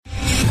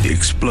The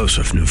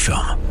explosive new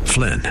film,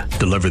 Flynn,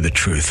 deliver the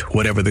truth,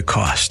 whatever the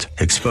cost.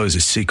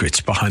 Exposes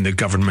secrets behind the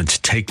government's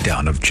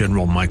takedown of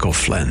General Michael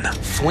Flynn.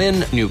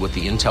 Flynn knew what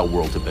the intel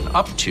world had been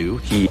up to.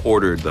 He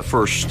ordered the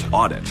first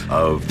audit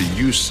of the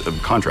use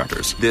of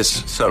contractors.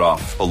 This set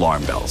off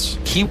alarm bells.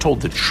 He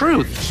told the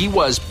truth. He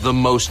was the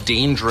most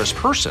dangerous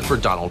person for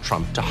Donald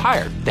Trump to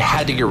hire. They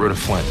had to get rid of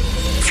Flynn.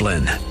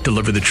 Flynn,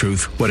 deliver the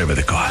truth, whatever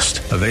the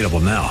cost. Available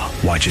now.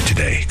 Watch it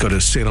today. Go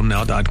to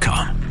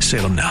salemnow.com.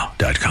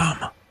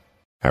 salemnow.com.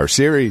 Our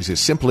series is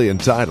simply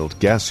entitled,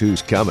 Guess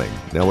Who's Coming?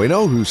 Now, we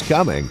know who's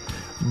coming,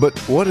 but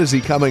what is he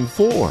coming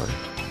for?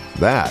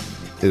 That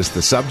is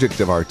the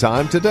subject of our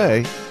time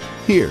today,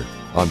 here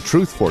on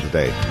Truth for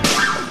Today.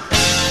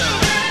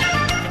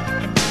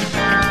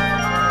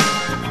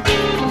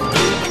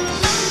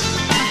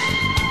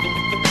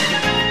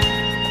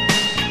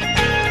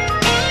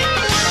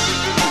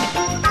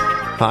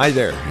 Hi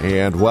there,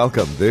 and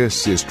welcome.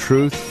 This is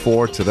Truth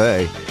for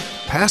Today.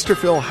 Pastor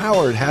Phil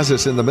Howard has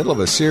us in the middle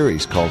of a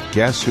series called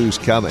Guess Who's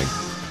Coming?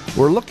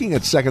 We're looking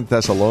at 2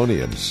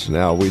 Thessalonians.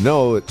 Now, we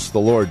know it's the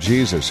Lord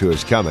Jesus who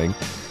is coming.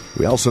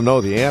 We also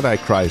know the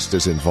Antichrist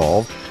is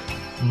involved.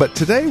 But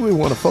today we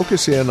want to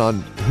focus in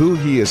on who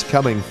he is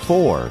coming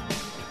for,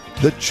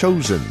 the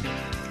chosen.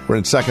 We're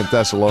in 2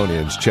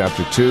 Thessalonians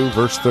chapter 2,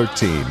 verse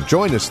 13.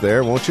 Join us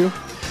there, won't you?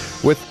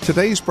 With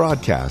today's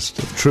broadcast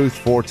of Truth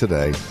for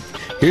Today,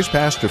 here's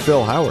Pastor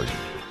Phil Howard.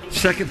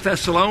 2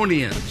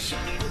 Thessalonians.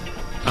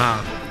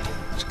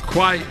 It's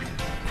quite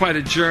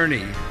a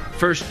journey.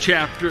 First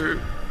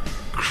chapter,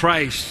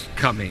 Christ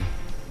coming.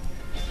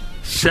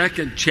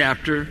 Second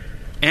chapter,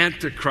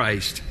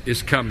 Antichrist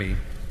is coming.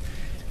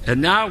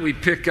 And now we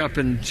pick up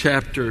in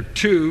chapter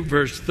 2,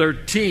 verse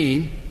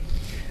 13.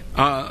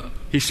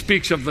 He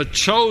speaks of the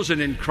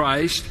chosen in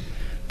Christ,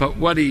 but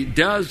what he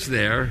does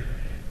there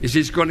is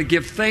he's going to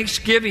give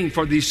thanksgiving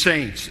for these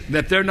saints,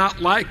 that they're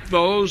not like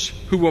those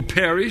who will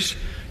perish.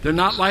 They're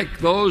not like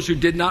those who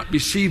did not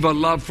receive a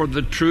love for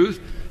the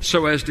truth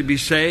so as to be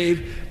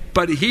saved.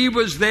 But he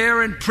was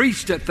there and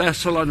preached at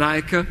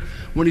Thessalonica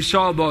when he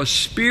saw the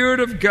Spirit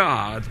of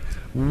God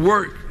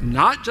work,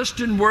 not just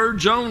in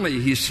words only,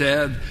 he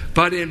said,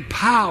 but in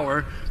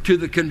power to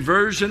the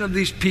conversion of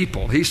these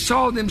people. He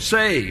saw them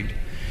saved.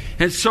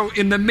 And so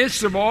in the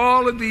midst of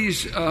all of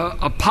these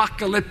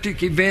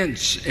apocalyptic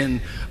events and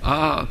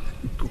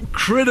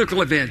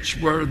critical events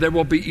where there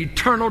will be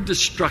eternal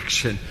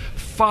destruction,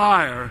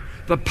 fire,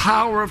 the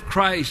power of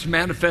Christ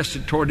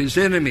manifested toward his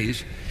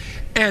enemies,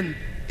 and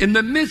in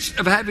the midst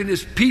of having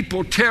his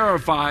people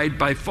terrified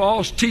by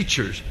false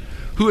teachers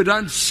who had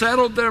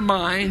unsettled their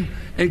mind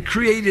and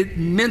created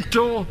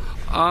mental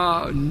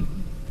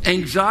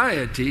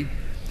anxiety,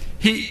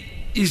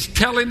 he's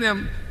telling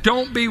them,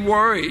 don't be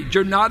worried.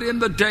 You're not in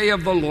the day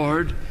of the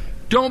Lord.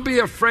 Don't be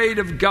afraid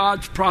of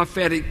God's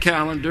prophetic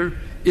calendar.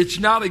 It's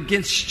not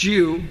against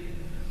you.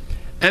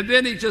 And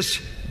then he just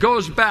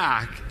goes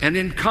back, and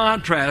in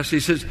contrast, he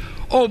says,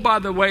 oh, by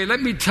the way, let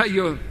me tell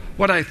you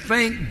what I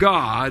thank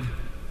God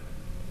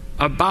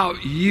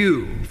about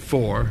you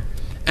for.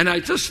 And I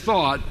just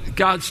thought,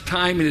 God's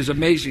timing is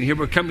amazing. Here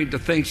we're coming to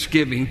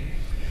Thanksgiving.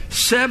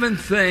 7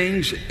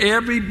 things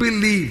every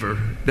believer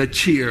that's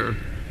here,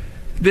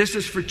 this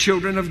is for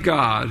children of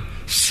God,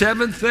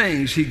 7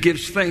 things he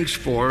gives thanks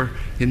for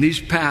in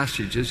these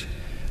passages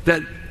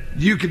that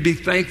you could be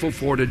thankful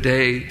for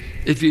today.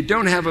 If you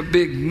don't have a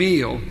big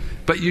meal,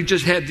 but you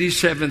just have these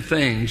 7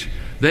 things,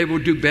 they will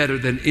do better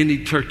than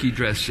any turkey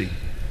dressing.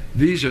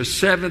 These are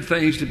 7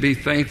 things to be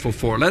thankful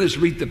for. Let us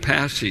read the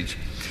passage.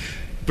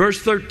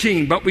 Verse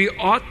 13, but we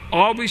ought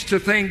always to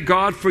thank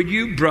God for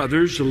you,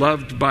 brothers,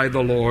 loved by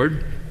the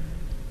Lord,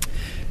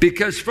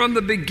 because from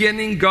the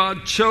beginning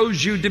God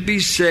chose you to be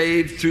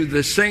saved through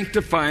the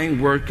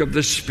sanctifying work of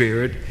the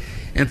Spirit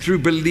and through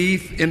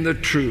belief in the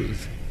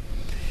truth.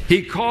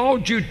 He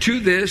called you to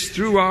this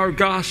through our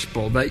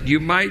gospel, that you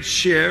might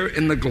share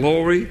in the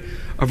glory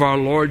of our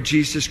Lord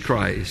Jesus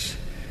Christ.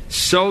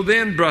 So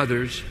then,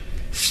 brothers,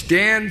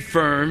 stand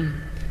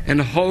firm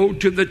and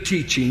hold to the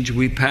teachings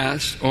we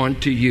pass on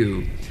to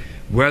you,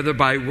 whether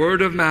by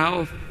word of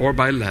mouth or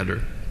by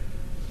letter.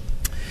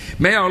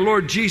 May our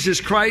Lord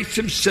Jesus Christ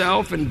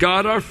himself and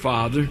God our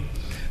Father,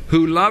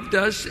 who loved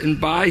us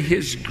and by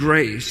his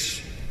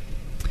grace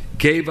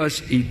gave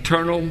us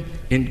eternal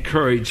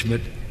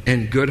encouragement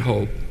and good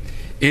hope,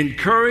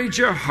 encourage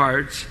your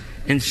hearts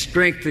and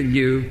strengthen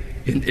you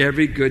in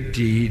every good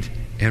deed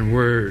and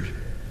word.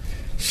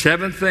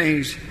 7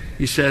 things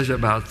he says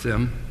about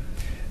them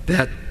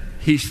that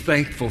he's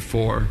thankful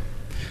for.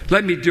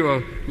 Let me do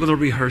a little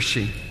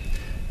rehearsing.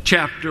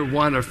 Chapter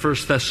 1 of 1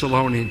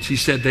 Thessalonians, he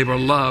said they were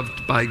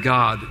loved by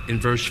God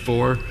in verse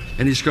 4,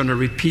 and he's going to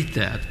repeat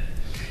that.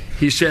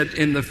 He said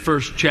in the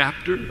first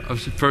chapter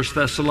of 1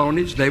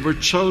 Thessalonians, they were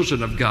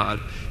chosen of God.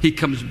 He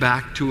comes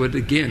back to it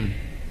again.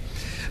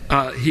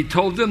 He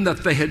told them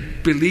that they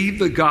had believed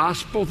the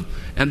gospel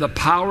and the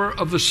power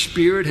of the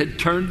Spirit had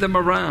turned them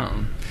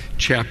around.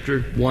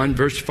 Chapter 1,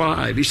 verse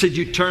 5. He said,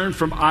 you turn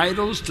from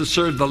idols to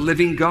serve the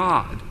living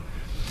God.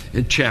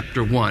 in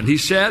chapter 1. He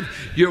said,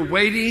 you're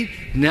waiting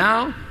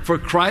now for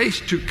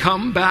Christ to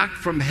come back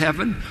from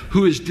heaven,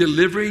 who is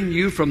delivering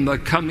you from the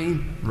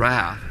coming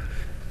wrath.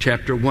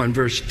 Chapter 1,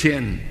 verse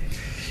 10.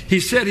 He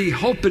said he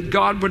hoped that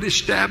God would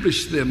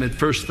establish them in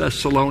 1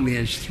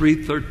 Thessalonians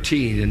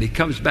 3:13. And he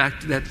comes back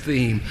to that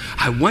theme.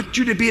 I want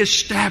you to be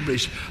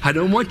established. I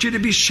don't want you to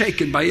be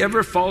shaken by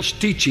every false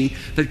teaching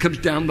that comes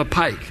down the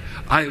pike.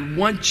 I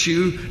want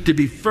you to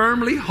be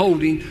firmly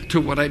holding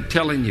to what I'm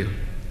telling you.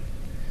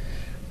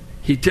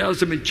 He tells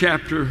them in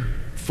chapter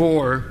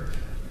 4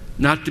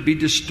 not to be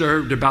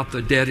disturbed about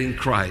the dead in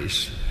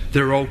Christ.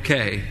 They're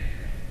okay.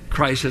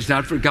 Christ has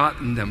not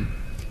forgotten them.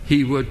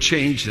 He will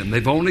change them.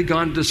 They've only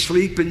gone to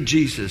sleep in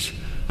Jesus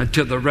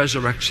until the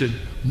resurrection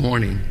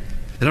morning.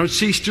 They don't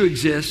cease to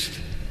exist.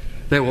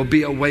 They will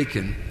be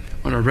awakened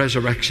on a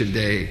resurrection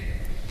day.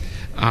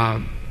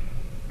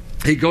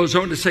 He goes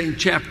on to say in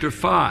chapter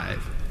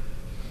 5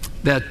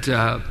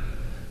 that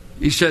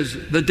he says,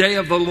 the day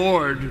of the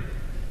Lord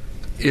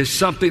is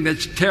something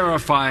that's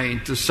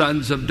terrifying to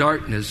sons of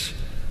darkness,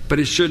 but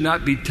it should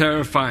not be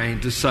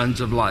terrifying to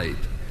sons of light.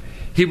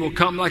 He will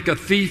come like a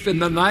thief in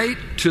the night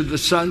to the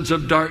sons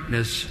of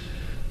darkness,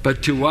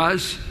 but to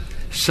us,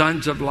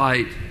 sons of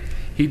light,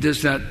 he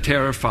does not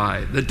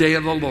terrify. The day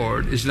of the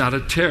Lord is not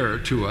a terror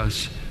to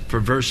us. For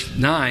verse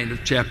 9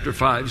 of chapter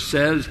 5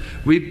 says,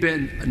 we've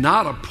been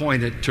not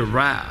appointed to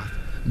wrath,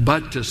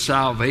 but to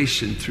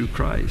salvation through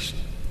Christ.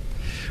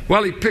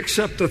 Well, he picks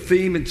up the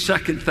theme in 2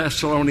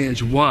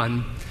 Thessalonians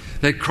 1,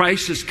 that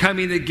Christ is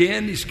coming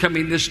again. He's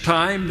coming this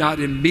time not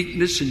in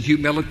meekness and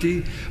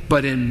humility,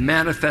 but in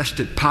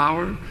manifested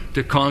power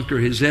to conquer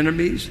his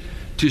enemies,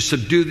 to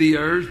subdue the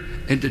earth,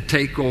 and to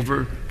take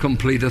over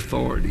complete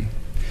authority.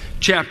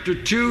 Chapter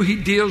 2, he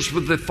deals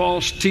with the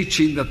false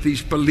teaching that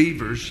these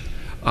believers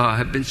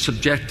have been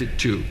subjected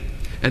to.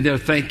 And they're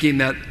thinking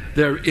that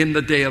they're in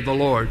the day of the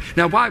Lord.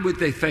 Now, why would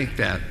they think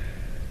that?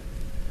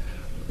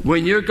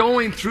 When you're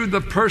going through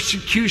the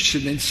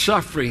persecution and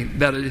suffering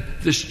that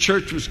this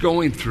church was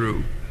going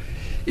through,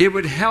 it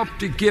would help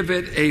to give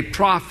it a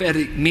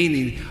prophetic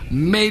meaning.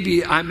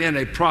 Maybe I'm in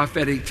a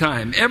prophetic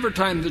time. Every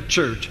time the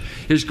church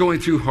is going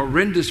through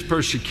horrendous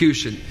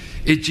persecution,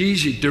 it's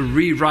easy to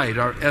rewrite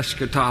our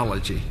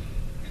eschatology.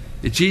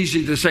 It's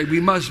easy to say, we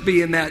must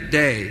be in that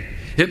day.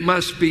 It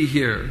must be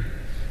here.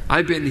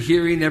 I've been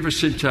hearing ever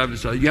since I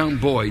was a young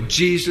boy,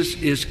 Jesus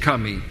is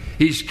coming.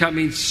 He's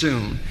coming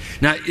soon.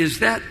 Now, is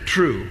that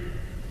true?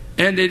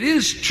 And it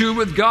is true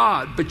with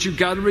God, but you've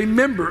got to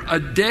remember, a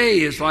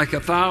day is like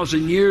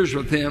 1,000 years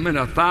with him, and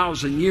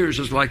 1,000 years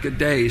is like a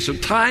day. So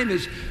time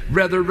is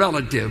rather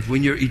relative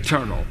when you're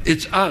eternal.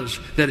 It's us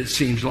that it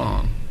seems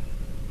long.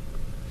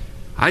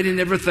 I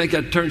didn't ever think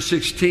I'd turn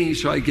 16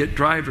 so I'd get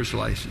driver's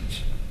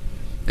license.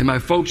 And my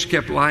folks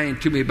kept lying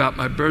to me about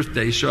my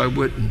birthday so I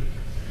wouldn't.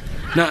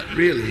 Not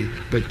really,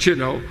 but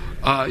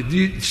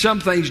some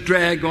things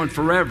drag on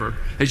forever.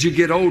 As you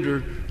get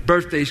older,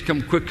 birthdays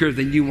come quicker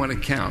than you want to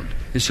count.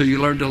 And so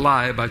you learn to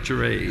lie about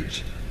your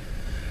age.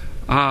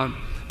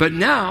 But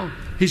now,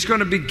 he's going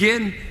to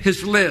begin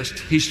his list.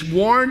 He's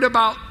warned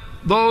about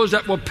those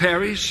that will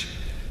perish.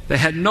 They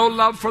had no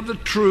love for the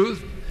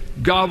truth.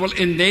 God will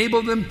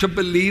enable them to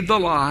believe the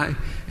lie.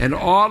 And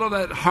all of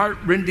that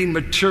heart-rending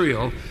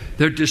material,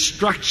 their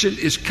destruction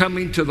is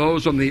coming to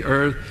those on the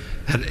earth.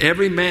 And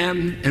every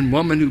man and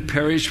woman who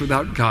perish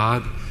without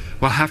God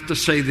will have to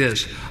say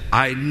this: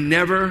 I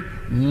never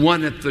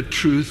wanted the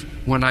truth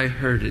when I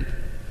heard it.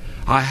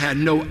 I had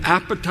no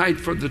appetite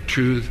for the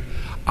truth.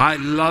 I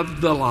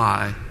loved the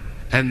lie,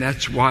 and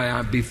that's why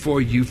I'm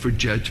before you for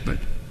judgment.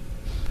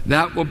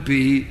 That will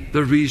be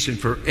the reason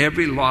for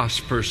every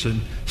lost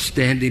person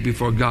standing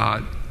before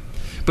God.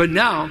 But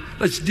now,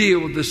 let's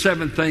deal with the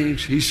 7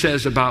 things he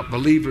says about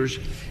believers,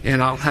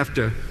 and I'll have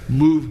to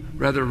move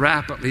rather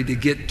rapidly to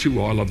get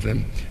to all of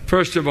them.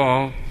 First of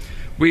all,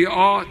 we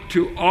ought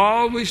to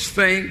always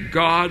thank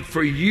God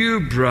for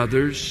you,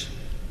 brothers,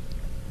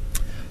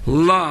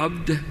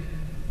 loved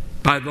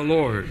by the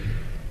Lord.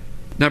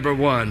 Number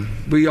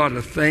 1, we ought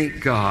to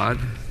thank God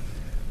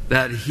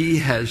that he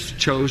has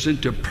chosen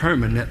to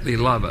permanently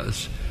love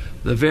us.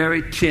 The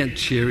very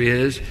tense here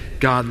is,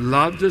 God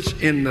loved us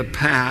in the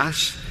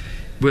past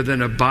with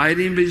an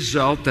abiding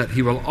result that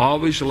he will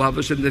always love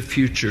us in the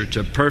future. It's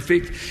a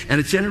perfect, and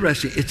it's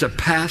interesting, it's a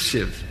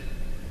passive,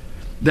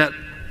 that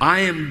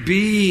I am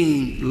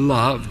being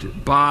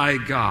loved by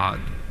God.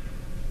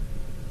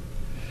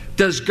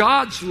 Does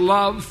God's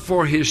love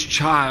for his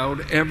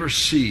child ever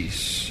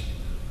cease?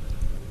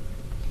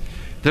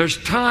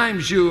 There's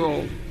times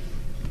you'll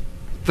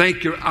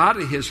think you're out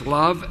of his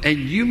love, and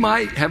you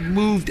might have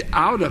moved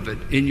out of it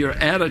in your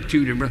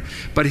attitude,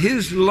 but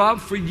his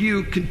love for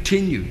you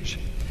continues.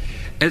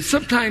 And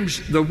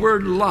sometimes the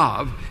word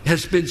love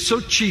has been so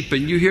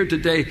cheapened. You hear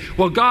today,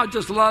 well, God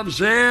just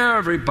loves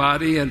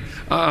everybody. And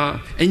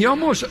you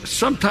almost,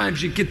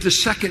 sometimes you get the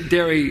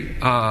secondary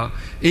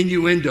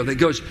innuendo that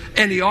goes,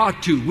 and he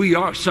ought to. We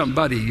are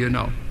somebody, you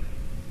know.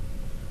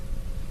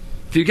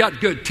 If you got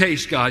good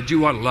taste, God,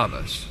 you ought to love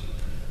us.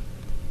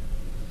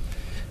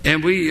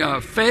 And we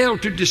fail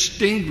to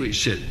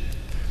distinguish it.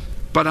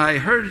 But I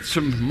heard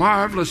some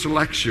marvelous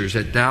lectures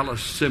at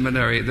Dallas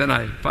Seminary. Then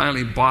I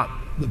finally bought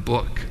the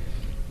book.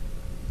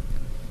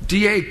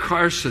 D.A.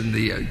 Carson,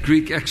 the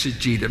Greek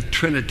exegete of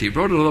Trinity,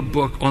 wrote a little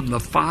book on the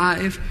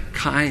 5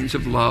 kinds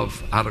of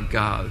love out of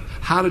God,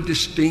 how to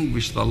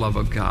distinguish the love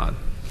of God.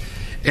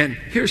 And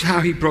here's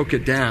how he broke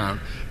it down.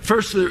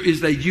 First, there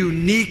is a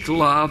unique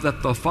love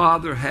that the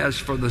Father has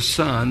for the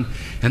Son,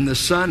 and the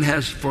Son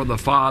has for the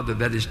Father,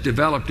 that is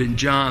developed in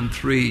John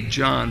 3,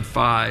 John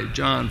 5,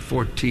 John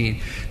 14,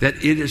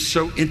 that it is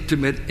so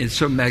intimate and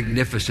so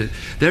magnificent.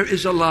 There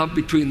is a love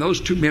between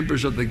those two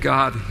members of the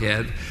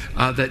Godhead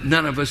that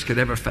none of us could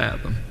ever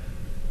fathom.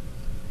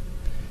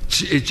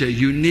 It's a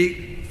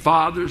unique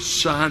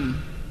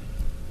Father-Son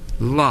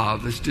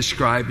love that's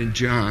described in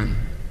John.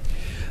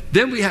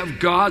 Then we have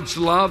God's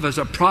love as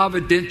a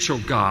providential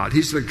God.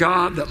 He's the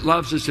God that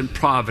loves us in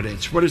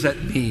providence. What does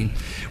that mean?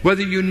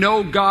 Whether you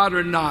know God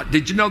or not,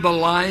 did you know the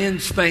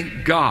lions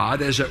thank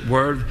God, as it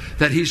were,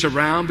 that He's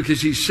around? Because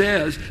He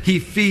says He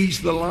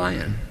feeds the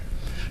lion.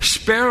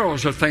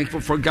 Sparrows are thankful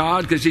for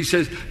God because He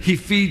says He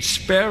feeds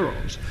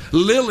sparrows.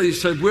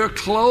 Lilies said, we're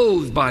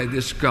clothed by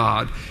this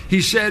God.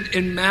 He said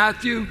in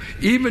Matthew,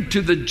 even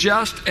to the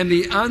just and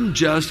the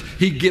unjust,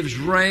 He gives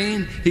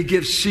rain, He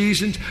gives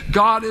seasons.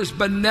 God is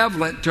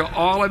benevolent to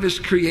all of His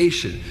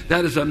creation.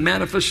 That is a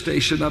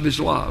manifestation of His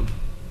love.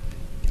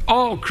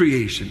 All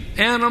creation,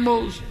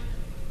 animals,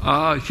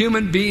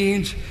 human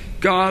beings,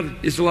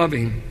 God is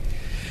loving.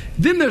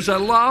 Then there's a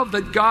love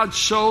that God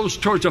shows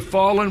towards a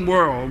fallen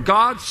world.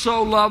 God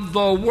so loved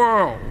the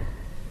world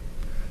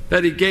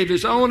that He gave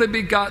His only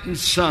begotten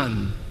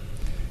Son.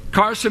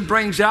 Carson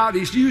brings out,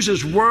 he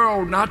uses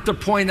world not to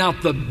point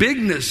out the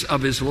bigness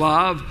of His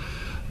love,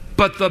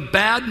 but the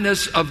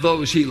badness of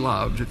those He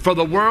loved. For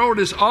the world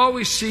is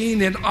always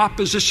seen in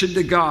opposition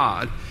to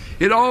God.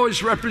 It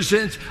always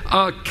represents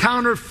a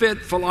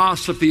counterfeit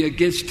philosophy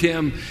against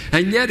Him.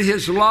 And yet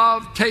His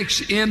love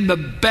takes in the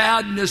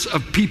badness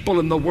of people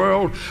in the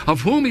world,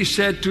 of whom He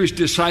said to His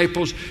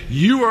disciples,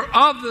 you are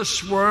of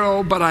this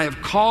world, but I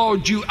have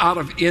called you out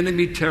of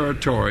enemy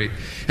territory.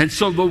 And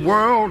so the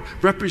world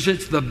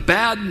represents the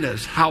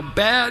badness. How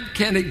bad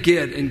can it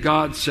get? And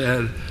God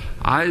said,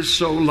 I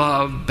so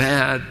love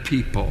bad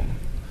people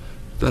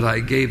that I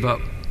gave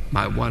up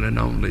my one and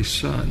only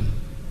Son.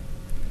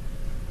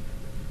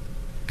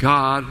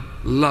 God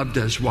loved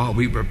us while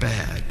we were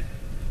bad,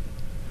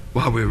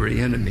 while we were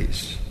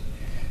enemies.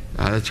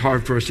 It's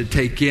hard for us to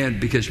take in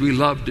because we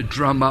love to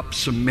drum up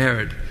some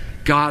merit.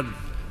 God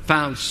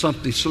found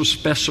something so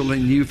special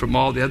in you from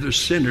all the other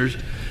sinners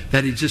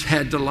that He just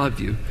had to love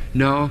you.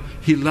 No,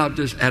 He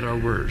loved us at our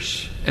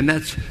worst. And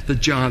that's the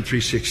John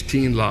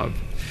 3:16 love.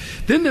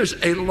 Then there's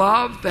a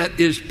love that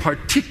is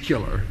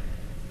particular.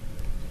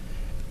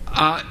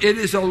 It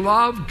is a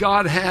love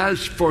God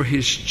has for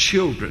His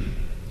children.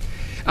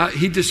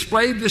 He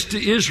displayed this to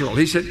Israel.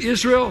 He said,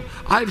 Israel,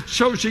 I've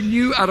chosen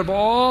you out of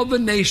all the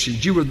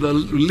nations. You were the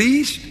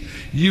least.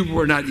 You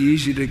were not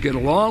easy to get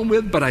along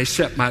with, but I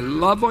set my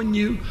love on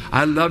you.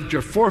 I loved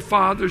your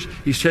forefathers.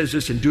 He says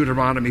this in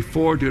Deuteronomy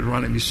 4,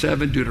 Deuteronomy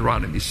 7,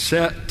 Deuteronomy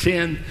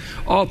 10.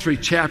 All 3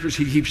 chapters,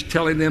 he keeps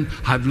telling them,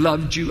 I've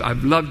loved you.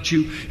 I've loved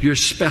you. You're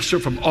special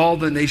from all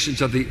the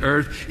nations of the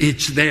earth.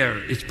 It's there.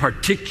 It's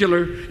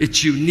particular.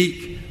 It's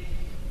unique.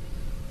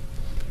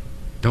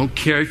 Don't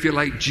care if you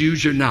like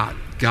Jews or not.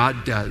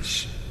 God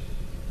does.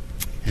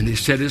 And He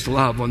set His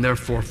love on their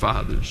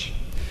forefathers.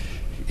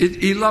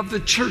 He loved the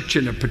church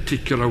in a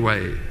particular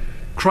way.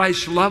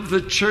 Christ loved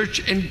the church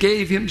and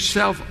gave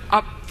Himself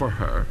up for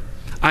her.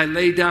 I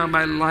lay down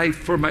my life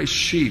for my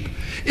sheep.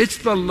 It's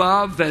the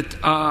love that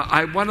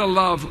I want to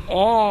love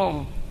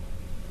all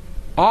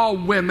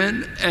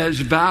women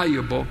as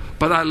valuable,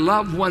 but I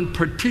love one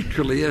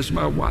particularly as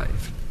my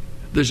wife.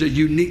 There's a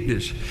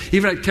uniqueness.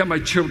 Even I tell my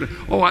children,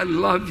 oh, I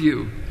love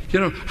you. You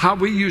know, how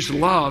we use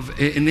love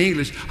in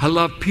English. I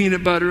love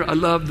peanut butter. I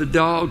love the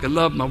dog. I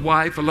love my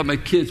wife. I love my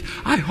kids.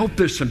 I hope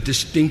there's some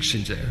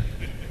distinctions there.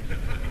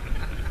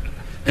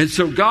 And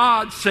so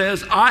God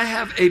says, I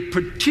have a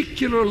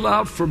particular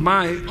love for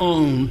my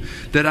own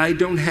that I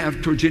don't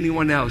have towards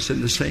anyone else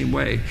in the same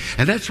way.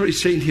 And that's what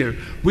He's saying here.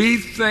 We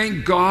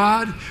thank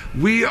God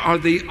we are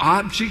the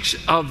objects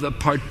of the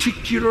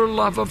particular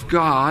love of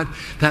God,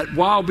 that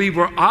while we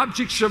were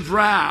objects of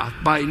wrath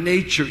by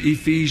nature,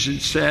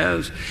 Ephesians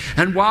says,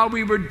 and while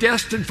we were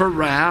destined for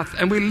wrath,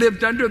 and we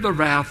lived under the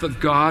wrath of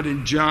God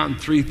in John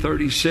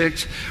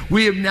 3:36,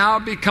 we have now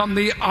become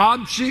the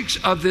objects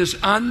of this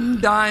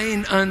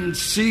undying,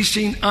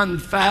 unceasing,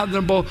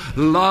 unfathomable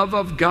love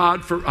of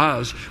God for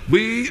us.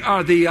 We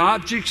are the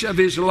objects of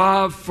His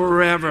love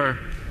forever.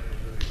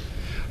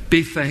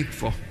 Be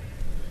thankful.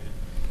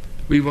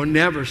 We will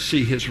never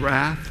see His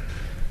wrath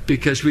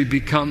because we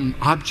become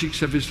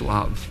objects of His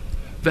love,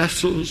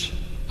 vessels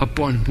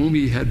upon whom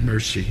He had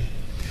mercy.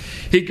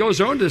 He goes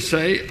on to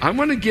say, I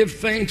want to give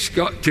thanks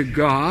to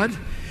God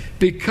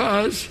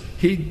because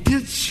He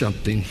did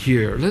something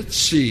here. Let's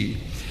see.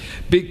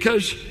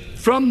 Because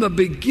from the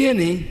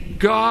beginning,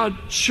 God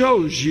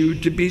chose you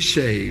to be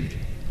saved.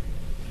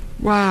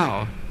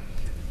 Wow.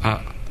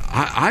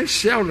 I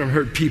seldom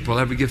heard people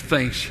ever give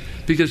thanks,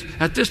 because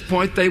at this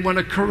point they want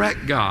to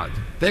correct God.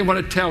 They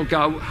want to tell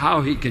God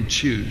how he can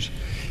choose.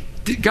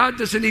 God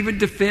doesn't even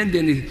defend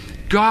anything.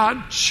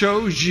 God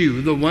chose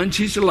you, the ones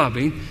he's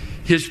loving,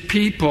 his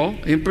people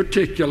in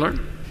particular.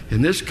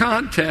 In this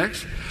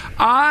context,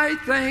 I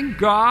thank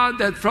God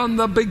that from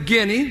the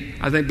beginning,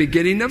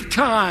 beginning of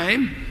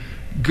time,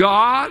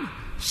 God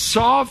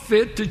saw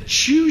fit to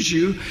choose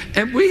you.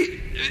 And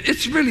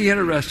it's really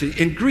interesting.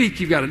 In Greek,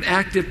 you've got an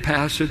active,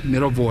 passive,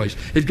 middle voice.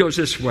 It goes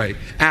this way.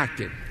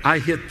 Active, I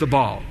hit the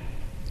ball.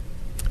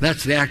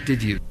 That's the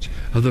active use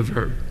of the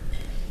verb.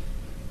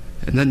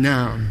 And the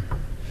noun.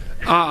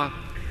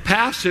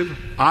 Passive,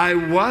 I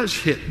was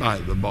hit by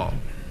the ball.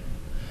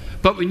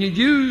 But when you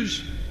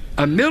use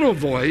a middle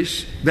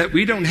voice that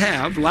we don't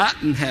have,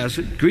 Latin has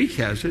it, Greek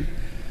has it,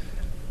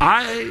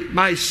 I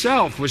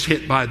myself was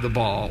hit by the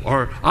ball,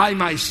 or I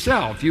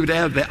myself, you would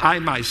add the I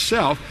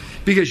myself,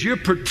 because you're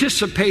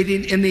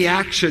participating in the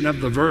action of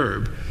the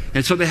verb.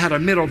 And so they had a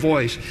middle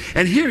voice.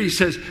 And here he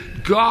says,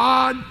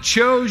 God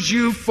chose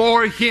you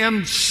for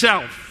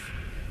himself.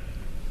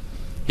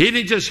 He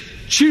didn't just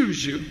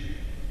choose you.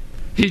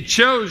 He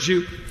chose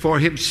you for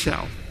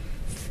himself.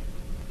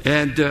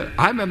 And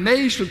I'm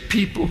amazed with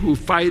people who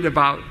fight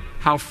about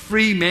how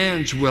free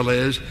man's will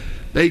is.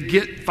 They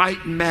get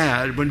fighting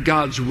mad when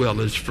God's will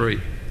is free.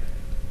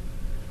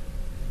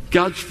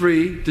 God's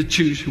free to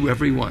choose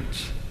whoever he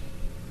wants.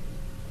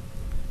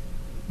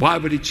 Why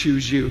would he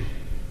choose you?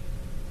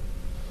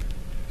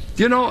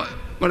 You know,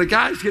 when a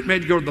guy's getting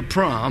ready to go to the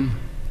prom,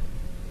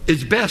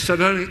 it's best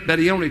that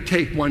he only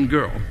take one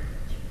girl.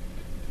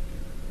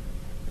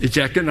 It's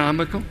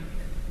economical.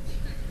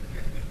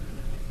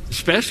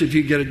 Especially if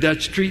you get a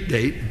Dutch street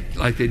date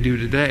like they do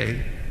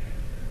today.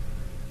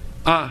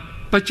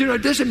 But you know,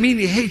 it doesn't mean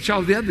he hates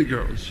all the other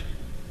girls.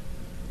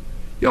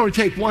 You only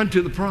take one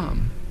to the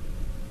prom.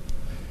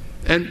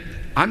 And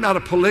I'm not a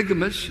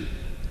polygamist.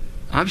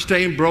 I'm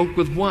staying broke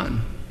with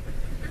one.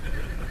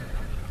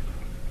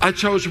 I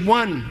chose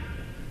one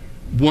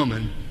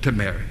woman to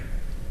marry.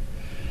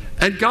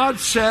 And God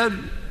said,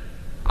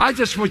 I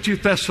just want you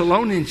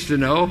Thessalonians to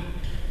know,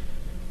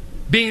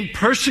 being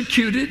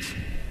persecuted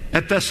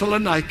at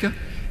Thessalonica,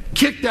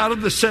 kicked out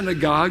of the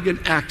synagogue in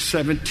Acts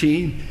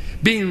 17,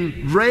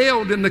 being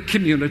railed in the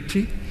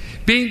community,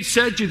 being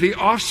said you're the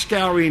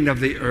offscouring of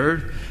the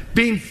earth,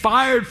 being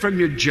fired from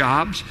your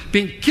jobs,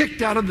 being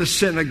kicked out of the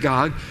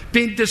synagogue,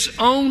 being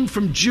disowned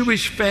from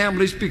Jewish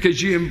families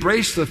because you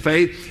embrace the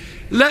faith.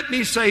 Let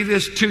me say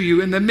this to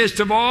you, in the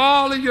midst of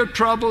all of your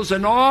troubles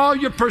and all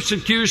your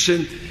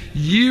persecution,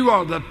 you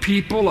are the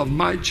people of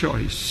my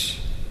choice.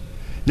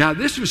 Now,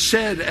 this was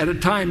said at a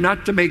time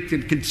not to make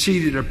them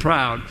conceited or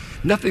proud.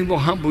 Nothing will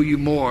humble you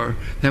more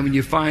than when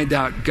you find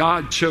out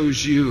God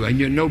chose you and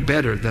you're no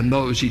better than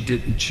those he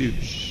didn't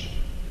choose.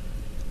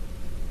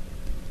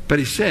 But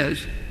he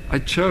says, I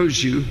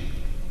chose you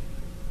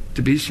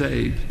to be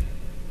saved.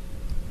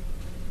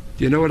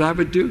 Do you know what I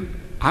would do?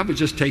 I would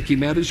just take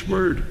him at his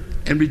word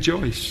and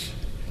rejoice.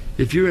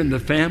 If you're in the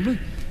family,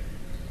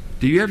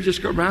 do you ever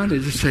just go around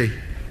and just say,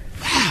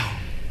 wow,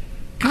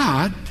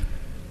 God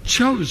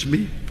chose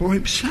me for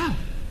himself?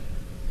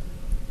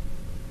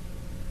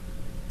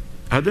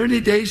 Are there any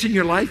days in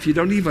your life you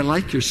don't even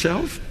like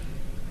yourself?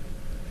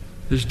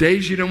 There's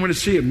days you don't want to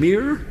see a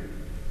mirror.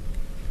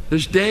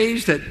 There's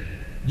days that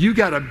you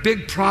got a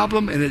big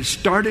problem and it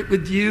started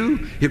with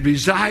you, it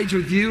resides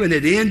with you, and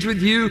it ends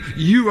with you.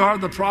 You are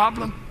the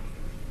problem.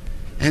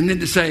 And then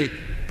to say,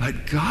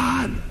 but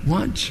God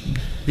wants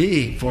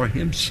me for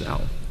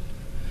himself.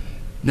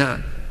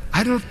 Now,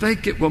 I don't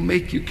think it will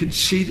make you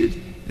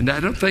conceited. And I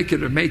don't think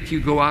it'll make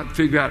you go out and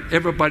figure out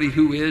everybody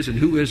who is and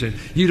who isn't.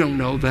 You don't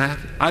know that.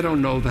 I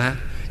don't know that.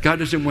 God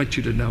doesn't want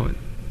you to know it.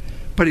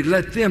 But he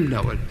let them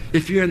know it.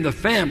 If you're in the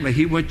family,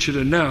 he wants you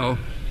to know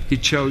he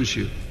chose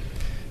you.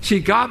 See,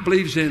 God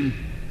believes in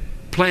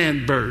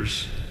planned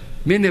births.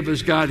 Many of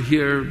us got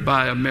here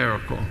by a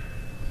miracle.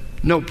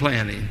 No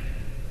planning.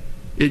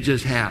 It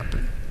just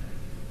happened.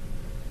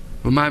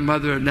 When my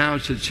mother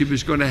announced that she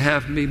was going to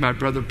have me, my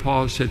brother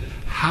Paul said,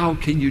 how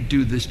can you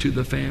do this to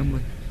the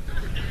family?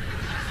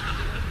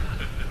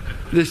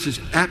 This is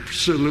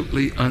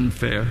absolutely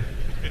unfair.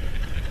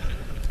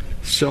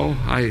 So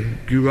I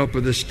grew up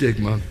with a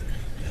stigma.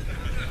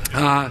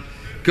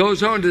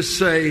 Goes on to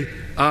say,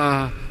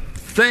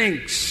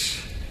 thanks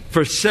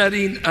for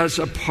setting us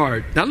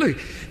apart. Now look,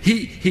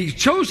 he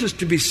chose us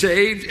to be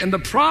saved. In the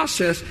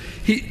process,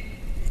 he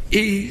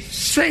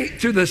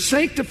through the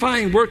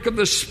sanctifying work of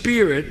the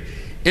Spirit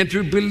and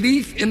through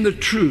belief in the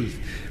truth.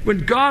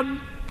 When God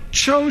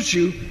chose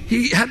you,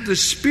 he had the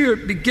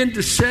Spirit begin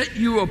to set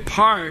you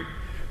apart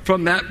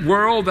from that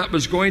world that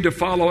was going to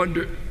follow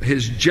under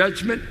his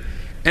judgment.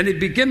 And he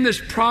began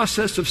this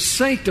process of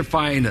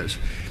sanctifying us.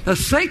 Now,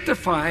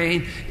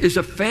 sanctifying is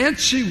a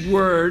fancy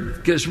word,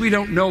 because we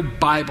don't know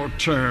Bible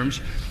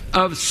terms,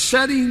 of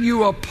setting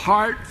you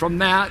apart from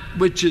that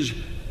which is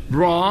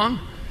wrong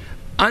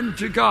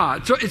unto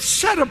God. So it's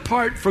set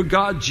apart for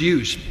God's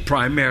use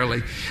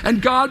primarily.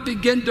 And God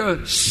began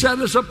to set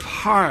us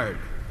apart.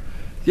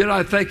 You know,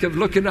 I think of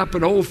looking up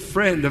an old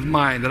friend of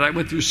mine that I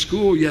went through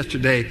school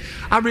yesterday.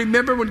 I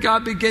remember when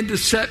God began to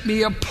set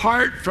me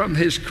apart from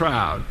his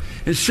crowd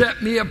and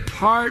set me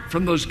apart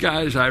from those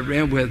guys I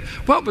ran with.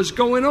 What was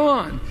going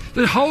on?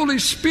 The Holy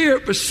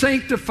Spirit was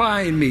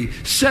sanctifying me,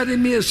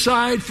 setting me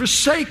aside for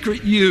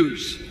sacred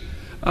use.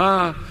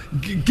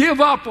 Give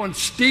up on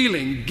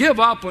stealing. Give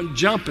up on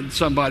jumping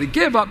somebody.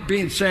 Give up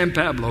being San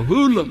Pablo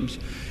hoodlums.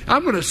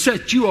 I'm going to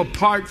set you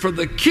apart for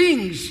the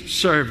King's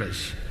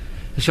service.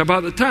 And so by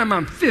the time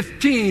I'm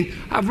 15,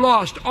 I've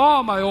lost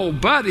all my old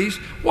buddies.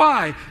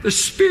 Why? The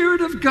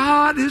Spirit of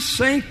God is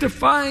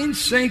sanctifying,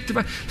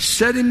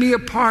 setting me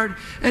apart.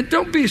 And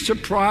don't be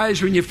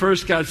surprised when you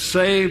first got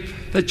saved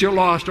that you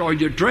lost all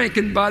your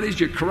drinking buddies,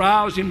 your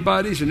carousing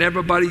buddies, and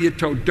everybody you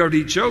told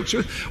dirty jokes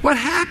with. What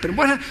happened?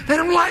 They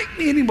don't like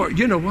me anymore.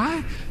 You know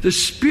why? The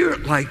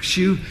Spirit likes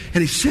you,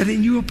 and He's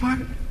setting you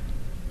apart.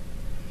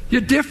 You're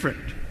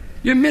different.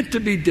 You're meant to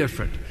be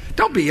different.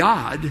 Don't be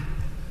odd.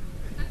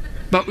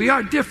 But we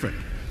are different.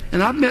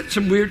 And I've met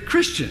some weird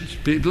Christians,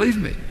 believe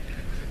me.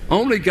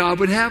 Only God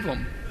would have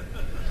them.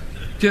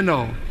 You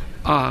know,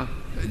 I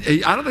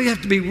don't think you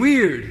have to be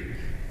weird,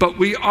 but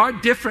we are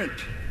different.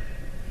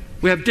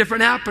 We have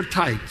different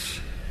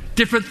appetites.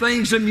 Different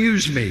things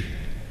amuse me.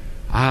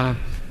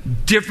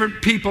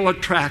 Different people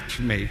attract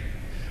me.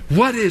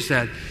 What is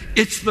that?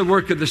 It's the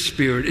work of the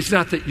Spirit. It's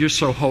not that you're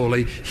so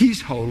holy.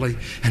 He's holy.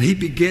 And He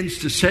begins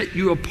to set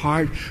you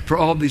apart for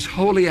all these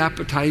holy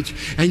appetites.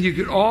 And you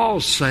could all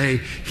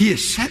say, He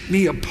has set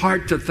me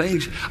apart to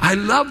things. I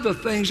love the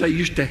things I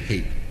used to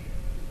hate.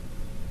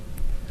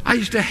 I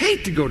used to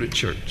hate to go to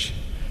church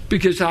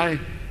because I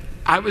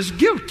was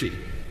guilty.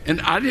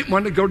 And I didn't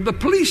want to go to the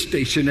police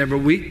station every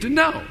week to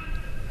know.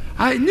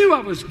 I knew I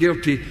was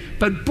guilty.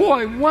 But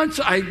boy, once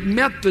I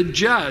met the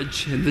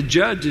judge, and the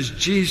judge is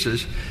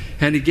Jesus,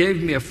 and He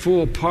gave me a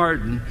full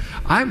pardon,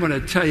 I'm going to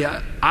tell you,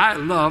 I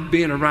love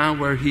being around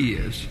where He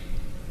is.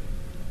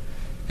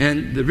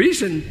 And the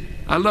reason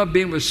I love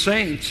being with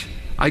saints,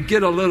 I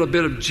get a little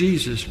bit of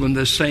Jesus when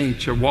the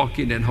saints are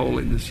walking in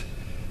holiness.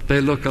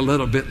 They look a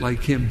little bit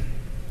like Him.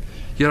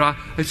 You know,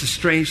 it's a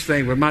strange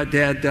thing. When my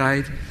dad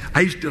died,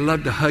 I used to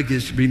love to hug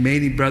his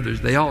remaining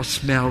brothers. They all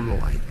smelled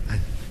alike.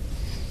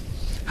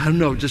 I don't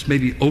know, just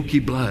maybe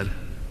oaky blood.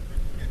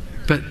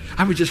 But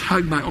I would just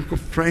hug my Uncle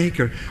Frank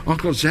or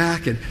Uncle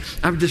Zach, and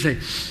I would just say,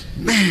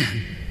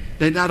 man,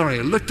 they not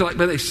only looked alike,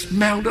 but they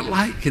smelled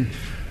alike. And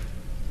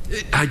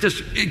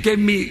it gave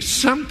me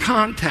some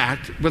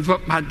contact with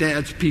what my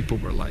dad's people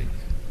were like.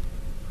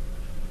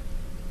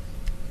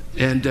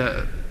 And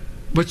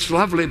what's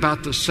lovely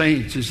about the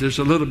saints is there's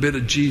a little bit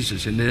of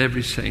Jesus in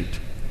every saint.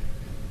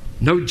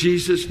 No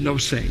Jesus, no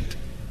saint.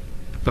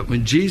 But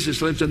when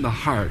Jesus lives in the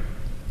heart,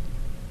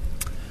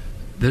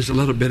 there's a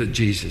little bit of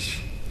Jesus.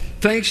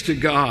 Thanks to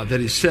God that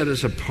He set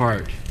us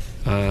apart.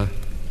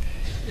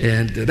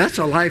 And that's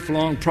a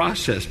lifelong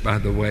process, by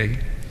the way.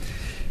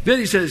 Then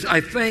he says,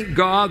 I thank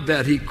God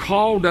that He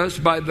called us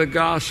by the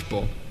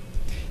gospel.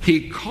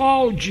 He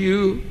called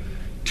you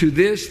to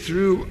this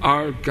through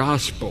our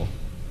gospel.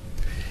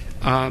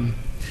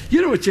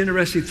 You know what's an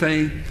interesting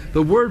thing?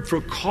 The word for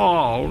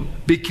call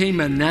became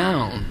a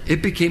noun.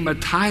 It became a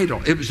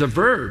title. It was a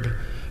verb,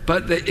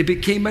 but it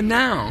became a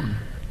noun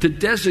to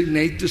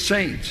designate the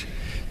saints.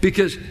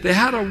 Because they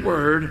had a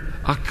word,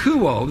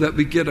 akuo, that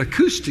we get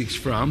acoustics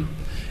from,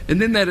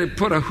 and then they had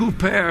put a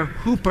huper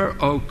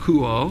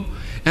okuo,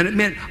 and it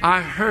meant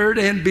I heard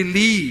and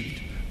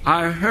believed.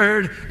 I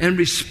heard and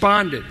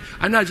responded.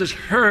 I not just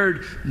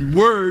heard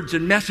words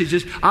and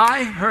messages.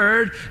 I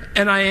heard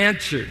and I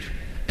answered.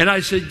 And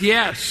I said,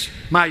 yes,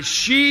 my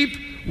sheep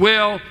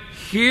will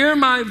hear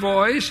my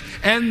voice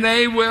and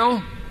they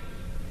will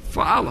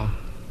follow.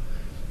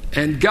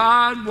 And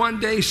God one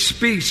day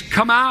speaks,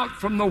 come out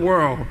from the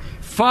world.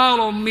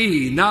 Follow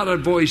me, not a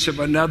voice of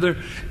another.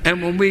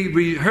 And when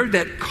we heard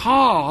that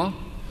call,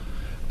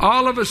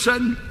 all of a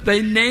sudden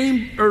they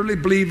named early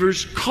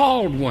believers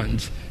called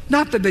ones.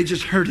 Not that they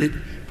just heard it,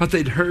 but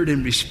they'd heard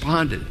and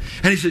responded.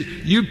 And He says,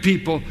 you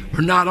people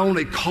were not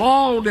only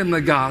called in the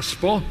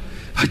gospel,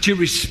 but you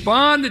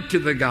responded to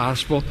the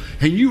gospel,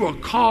 and you are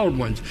called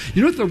ones.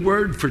 You know what the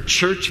word for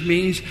church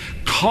means?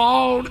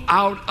 Called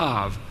out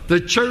of.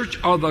 The church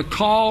are the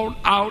called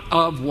out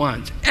of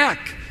ones. Ek,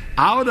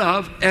 out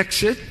of,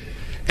 exit,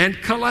 and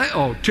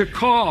kaleo, to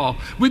call.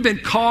 We've been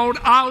called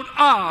out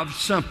of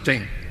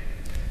something.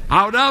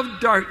 Out of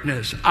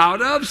darkness,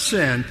 out of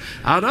sin,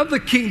 out of the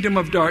kingdom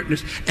of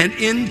darkness, and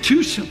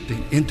into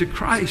something, into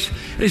Christ.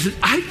 And He says,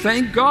 I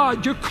thank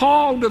God you're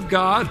called of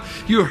God.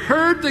 You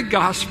heard the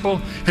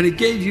gospel, and He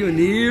gave you an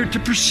ear to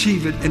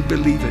perceive it and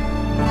believe it.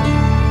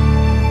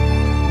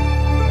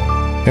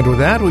 And with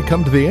that, we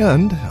come to the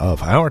end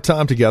of our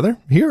time together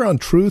here on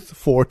Truth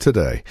for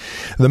Today,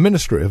 the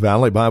ministry of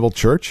Valley Bible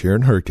Church here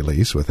in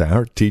Hercules with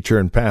our teacher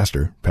and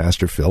pastor,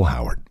 Pastor Phil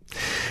Howard.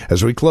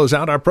 As we close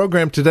out our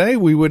program today,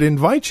 we would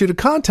invite you to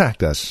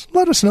contact us.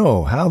 Let us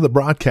know how the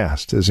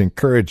broadcast has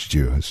encouraged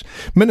you, has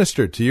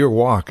ministered to your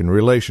walk and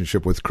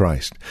relationship with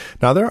Christ.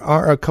 Now, there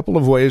are a couple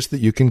of ways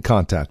that you can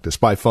contact us.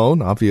 By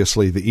phone,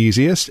 obviously the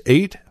easiest,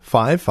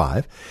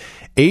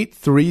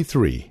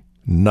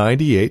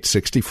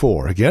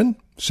 855-833-9864. Again,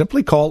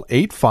 simply call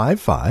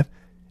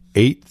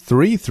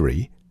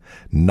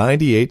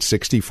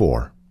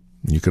 855-833-9864.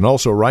 You can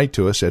also write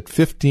to us at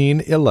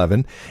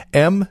 1511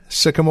 M.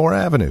 Sycamore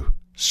Avenue,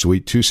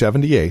 Suite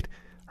 278,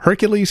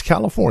 Hercules,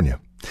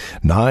 California.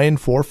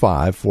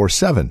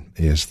 94547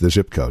 is the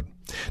zip code.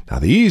 Now,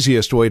 the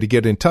easiest way to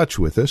get in touch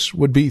with us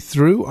would be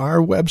through our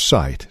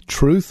website,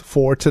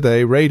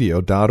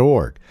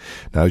 truthfortodayradio.org.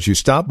 Now, as you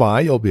stop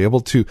by, you'll be able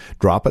to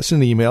drop us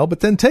an email,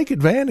 but then take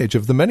advantage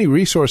of the many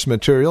resource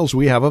materials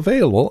we have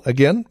available,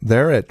 again,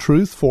 there at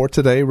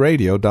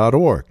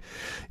truthfortodayradio.org.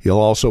 You'll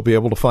also be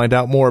able to find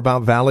out more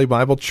about Valley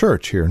Bible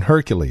Church here in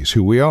Hercules,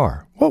 who we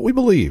are, what we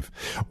believe,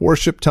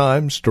 worship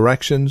times,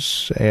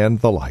 directions, and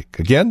the like.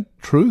 Again,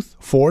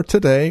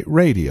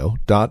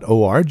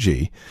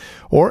 truthfortodayradio.org,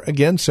 or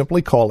again,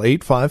 simply call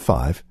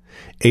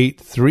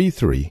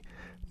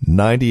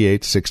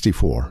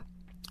 855-833-9864.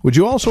 Would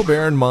you also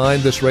bear in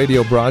mind this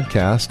radio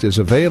broadcast is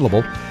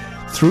available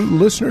through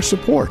listener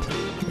support?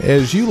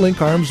 As you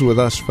link arms with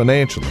us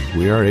financially,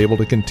 we are able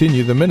to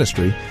continue the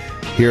ministry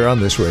here on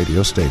this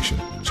radio station.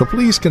 So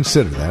please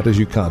consider that as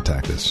you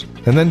contact us.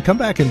 And then come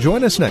back and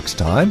join us next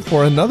time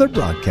for another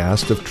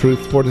broadcast of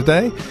Truth for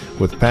Today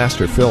with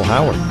Pastor Phil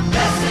Howard.